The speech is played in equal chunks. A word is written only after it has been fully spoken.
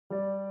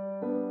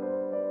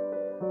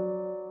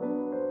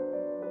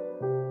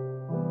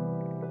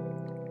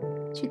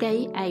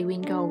Today I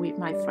will go with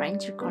my friend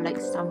to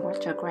collect some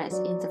watercress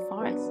in the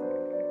forest.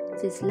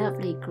 This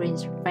lovely green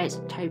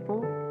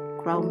vegetable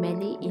grows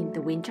mainly in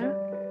the winter,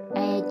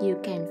 and you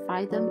can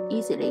find them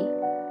easily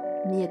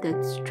near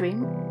the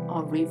stream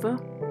or river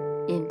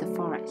in the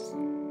forest.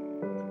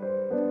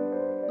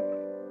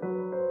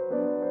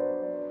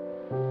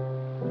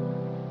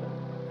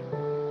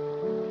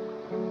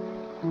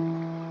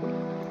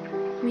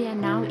 We are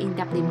now in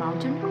Dublin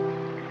Mountain.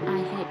 I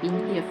have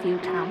been here a few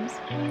times,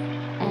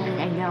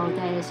 and I know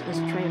there is a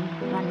stream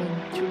running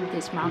through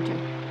this mountain.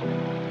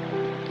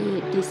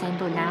 It's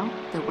December now,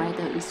 the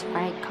weather is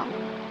very cold.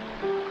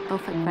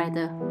 Perfect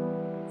weather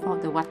for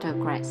the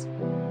watercress.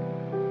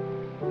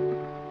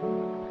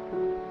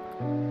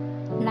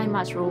 Like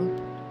mushroom,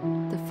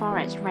 the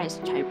forest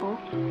vegetable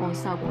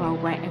also grow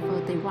wherever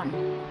they want,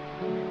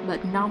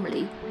 but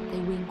normally they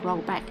will grow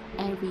back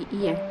every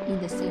year in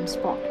the same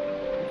spot.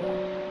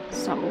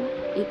 So,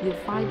 if you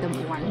find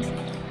them once,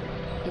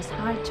 it's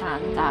high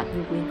chance that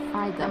you will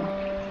find them.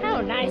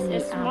 How nice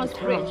is small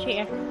bridge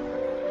here.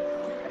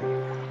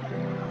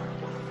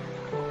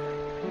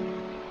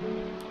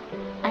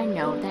 I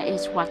know there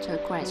is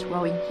watercress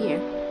growing here,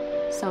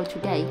 so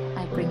today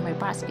I bring my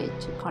basket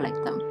to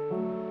collect them.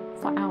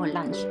 For our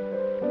lunch,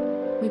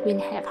 we will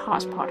have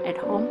hot pot at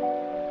home,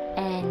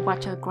 and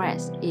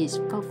watercress is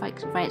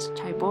perfect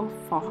vegetable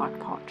for hot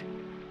pot.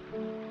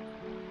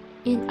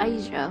 In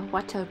Asia,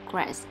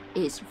 watercress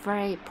is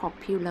very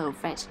popular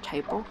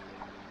vegetable.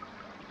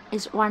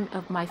 It's one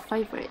of my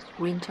favorite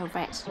winter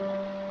veg.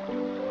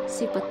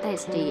 Super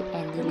tasty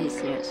and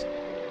delicious.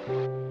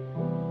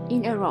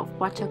 In Europe,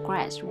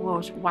 watercress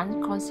was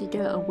once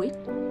considered a weed.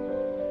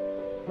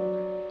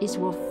 It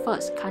was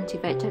first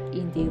cultivated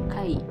in the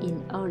UK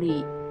in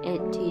early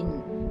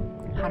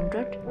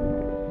 1800,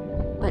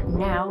 but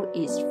now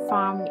it's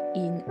farmed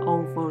in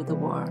over the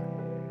world.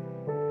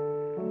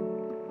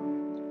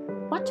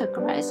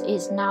 Watercress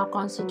is now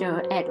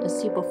considered as a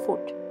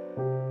superfood.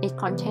 It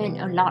contains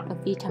a lot of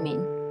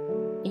vitamins,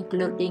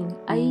 including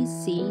A,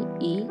 C,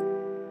 E,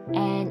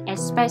 and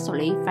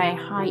especially very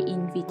high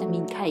in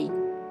vitamin K.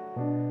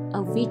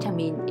 A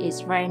vitamin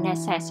is very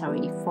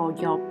necessary for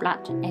your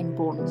blood and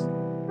bones.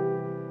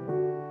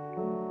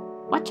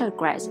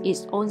 Watercress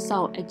is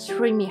also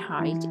extremely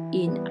high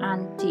in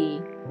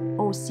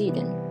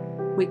antioxidants,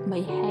 which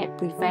may help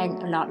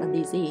prevent a lot of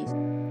disease,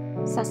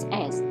 such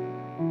as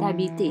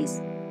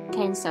diabetes,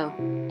 cancer,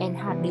 and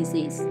heart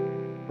disease.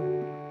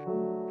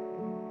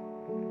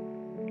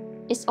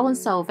 It's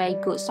also a very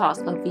good source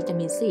of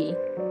vitamin C,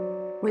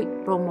 which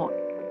promotes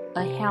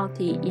a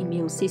healthy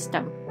immune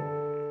system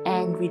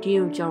and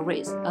reduce your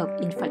risk of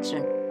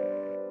infection.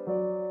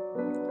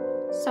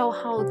 So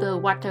how the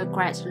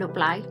watercress look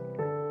like?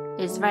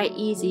 It's very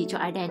easy to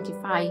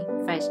identify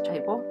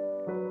vegetable.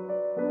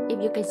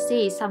 If you can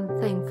see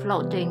something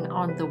floating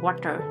on the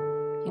water,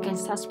 you can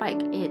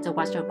suspect it's the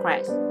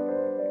watercress.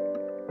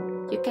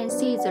 You can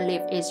see the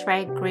leaf is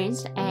very green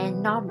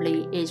and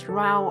normally is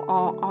round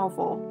or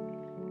oval,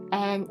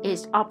 and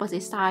it's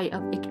opposite side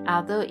of each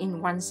other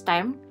in one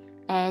stem,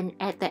 and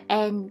at the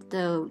end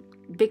the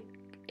big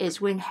is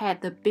will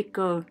have the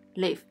bigger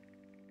leaf.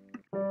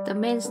 The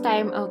main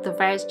stem of the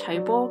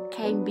vegetable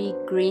can be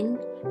green,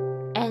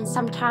 and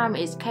sometimes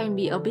it can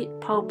be a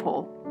bit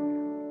purple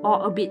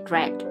or a bit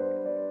red,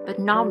 but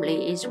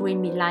normally it will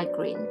be light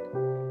green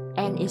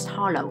and it's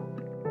hollow.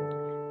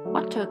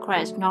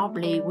 Watercress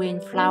normally will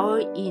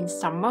flower in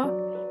summer,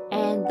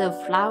 and the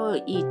flower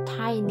is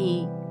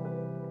tiny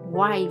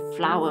white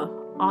flower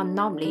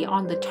normally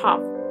on the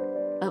top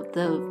of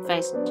the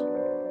vest.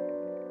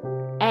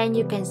 And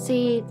you can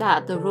see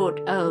that the root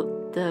of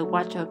the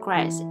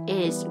watercress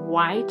is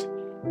white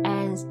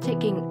and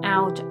sticking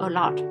out a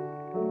lot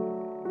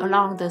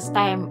along the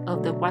stem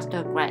of the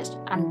watercress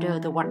under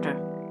the water.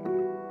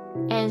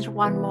 And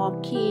one more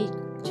key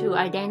to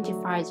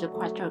identify the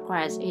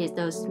watercress is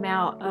the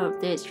smell of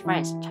this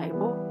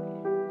vegetable.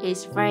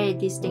 It's very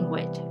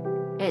distinguished.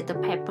 It's the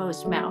pepper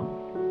smell.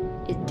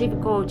 It's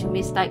difficult to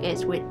mistake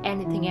it with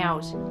anything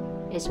else.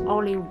 It's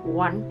only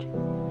one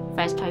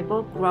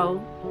vegetable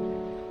grown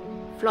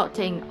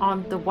floating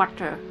on the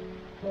water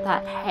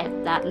that has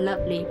that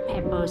lovely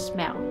pepper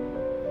smell.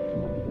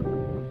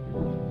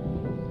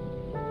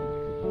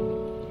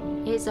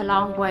 It's a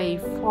long way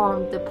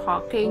from the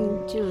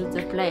parking to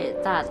the place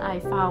that I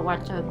found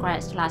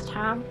watercress last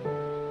time,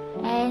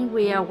 and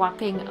we are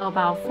walking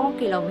about 4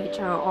 kilometers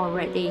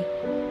already,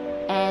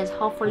 and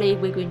hopefully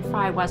we will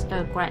find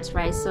watercress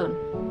very soon.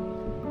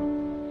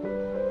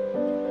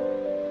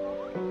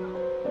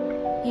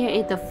 Here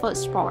is the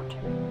first spot.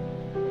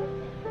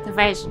 The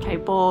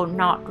vegetable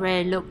not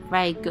really look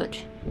very good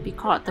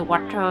because the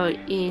water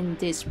in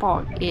this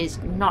spot is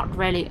not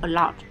really a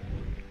lot.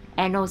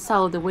 And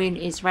also the wind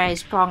is very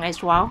strong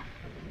as well,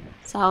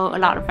 so a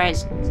lot of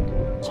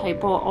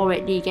vegetable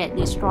already get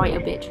destroyed a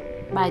bit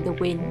by the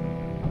wind.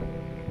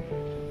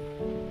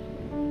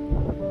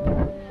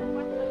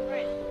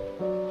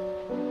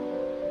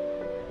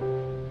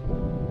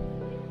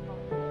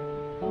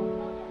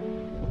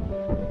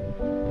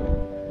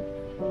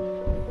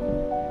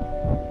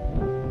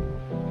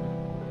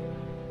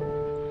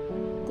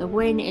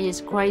 wind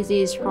is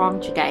crazy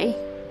strong today.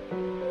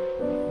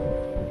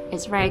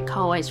 It's very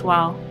cold as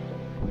well.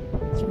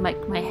 It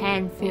makes my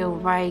hand feel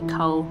very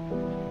cold,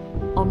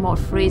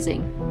 almost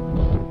freezing,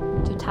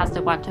 to touch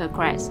the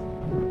watercress.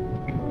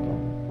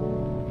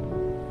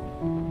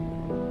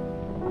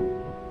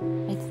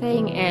 I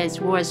think it's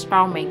worth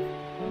storming.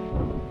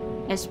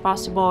 It's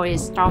possible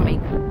it's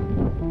storming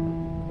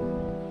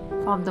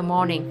from the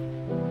morning.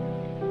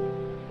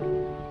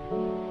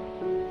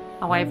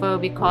 However,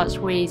 because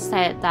we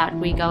said that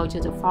we go to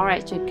the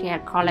forest to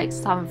collect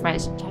some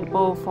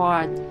vegetable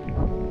for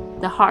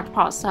the hot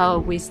pot, so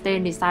we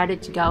still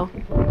decided to go.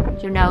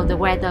 You know, the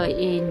weather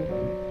in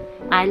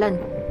Ireland,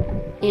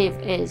 if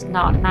it's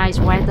not nice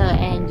weather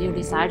and you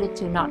decided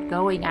to not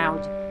going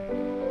out,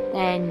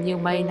 then you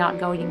may not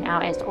going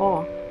out at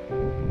all.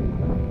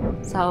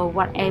 So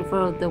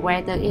whatever the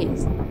weather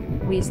is,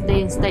 we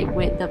still stick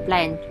with the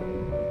plan.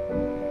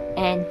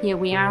 And here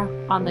we are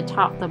on the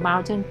top of the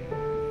mountain,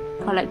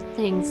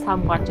 collecting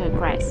some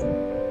watercress.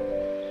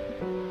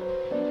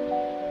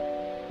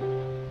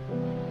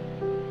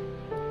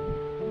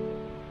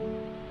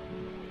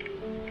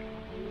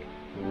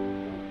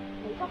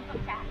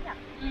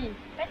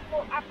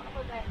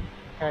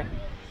 Okay.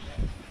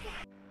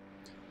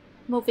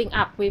 Moving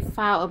up, we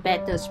found a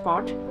better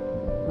spot.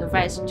 The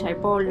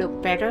vegetable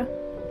look better,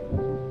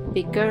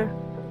 bigger,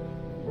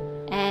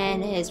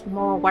 and it's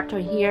more water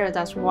here.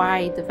 That's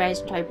why the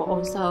vegetable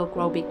also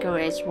grow bigger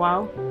as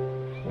well.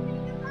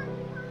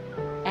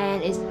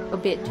 And it's a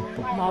bit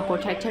more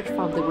protected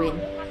from the wind.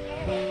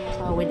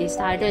 So we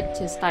decided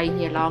to stay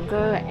here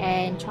longer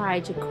and try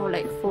to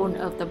collect full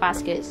of the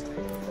baskets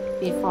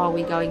before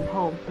we going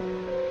home.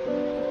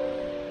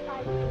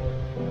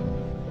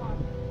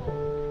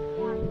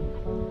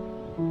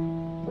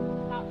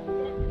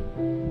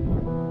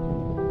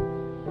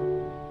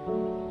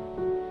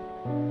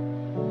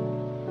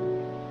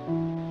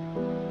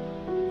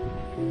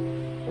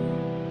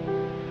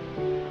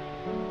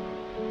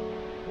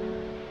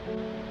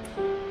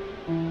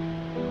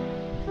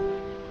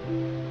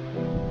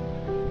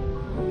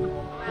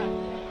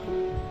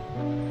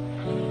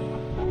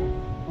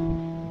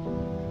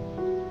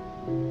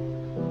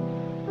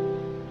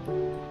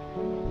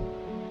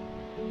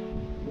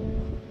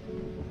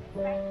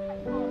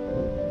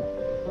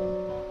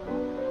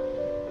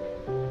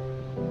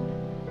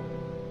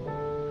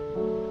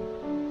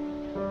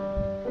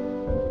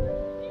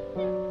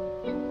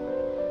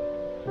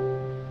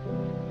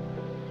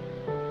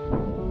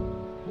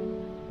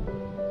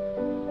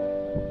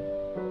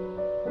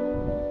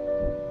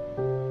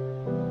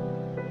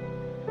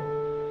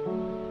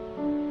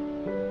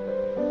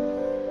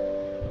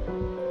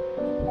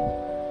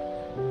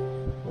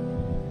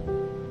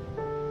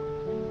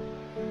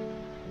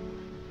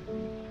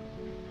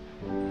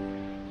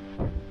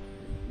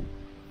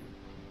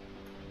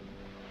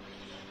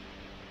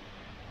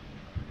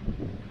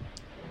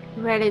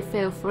 Really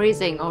feel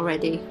freezing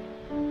already.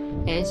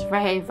 It's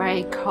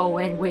very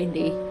cold and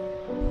windy,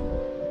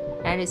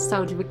 and it's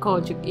so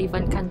difficult to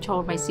even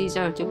control my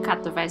scissors to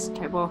cut the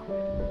vegetable.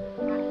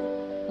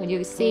 When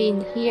you see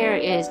in here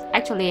is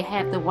actually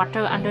have the water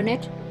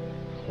underneath,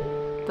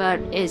 but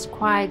it's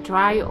quite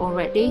dry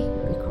already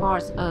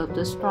because of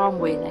the strong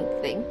wind,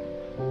 I think.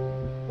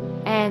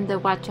 And the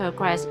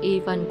watercress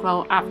even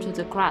grow up to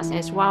the grass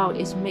as well.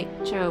 It's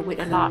mixture with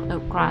a lot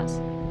of grass.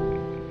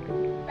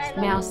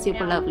 Smells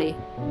super lovely.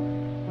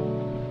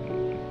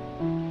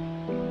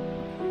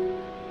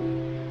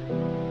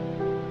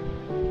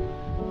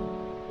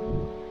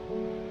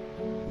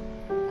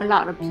 A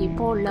lot of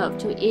people love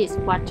to eat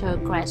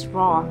watercress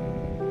raw.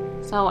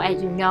 So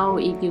as you know,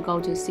 if you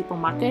go to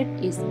supermarket,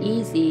 it's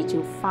easy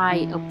to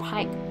find a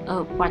pack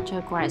of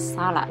watercress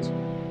salad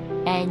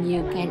and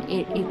you can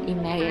eat it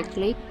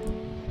immediately.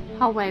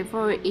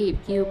 However, if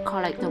you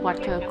collect the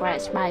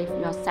watercress by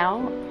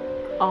yourself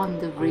on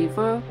the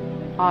river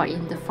or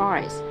in the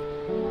forest,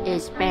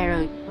 it's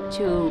better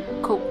to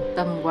cook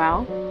them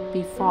well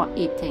before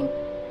eating.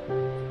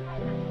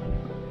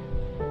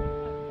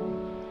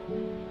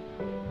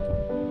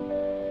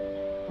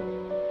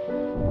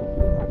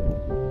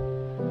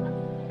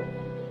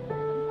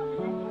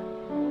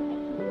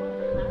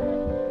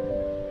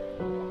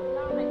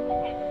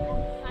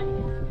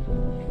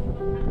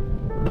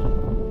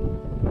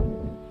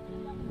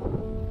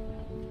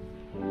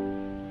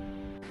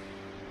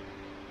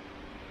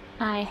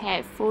 I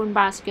have full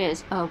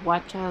baskets of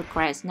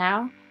watercress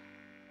now,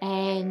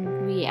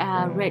 and we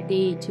are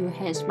ready to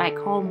head back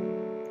home.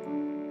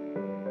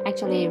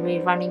 Actually,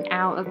 we're running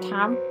out of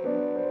time.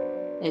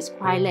 It's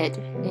quite late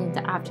in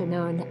the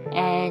afternoon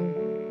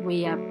and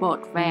we are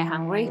both very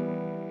hungry.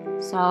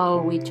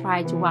 So we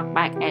try to walk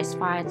back as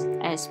fast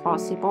as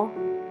possible.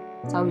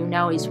 So you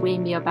know it's will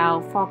be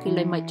about 4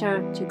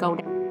 kilometers to go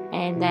down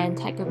and then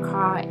take a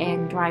car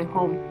and drive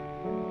home.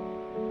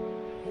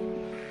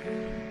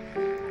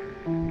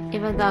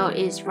 Even though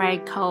it's very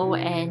cold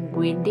and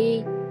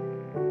windy,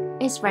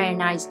 it's a very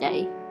nice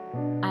day.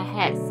 I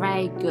had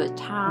very good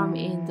time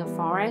in the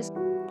forest.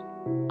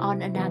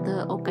 On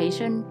another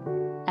occasion,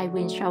 I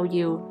will show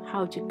you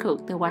how to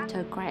cook the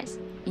watercress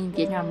in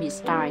Vietnamese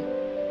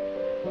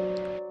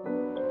style.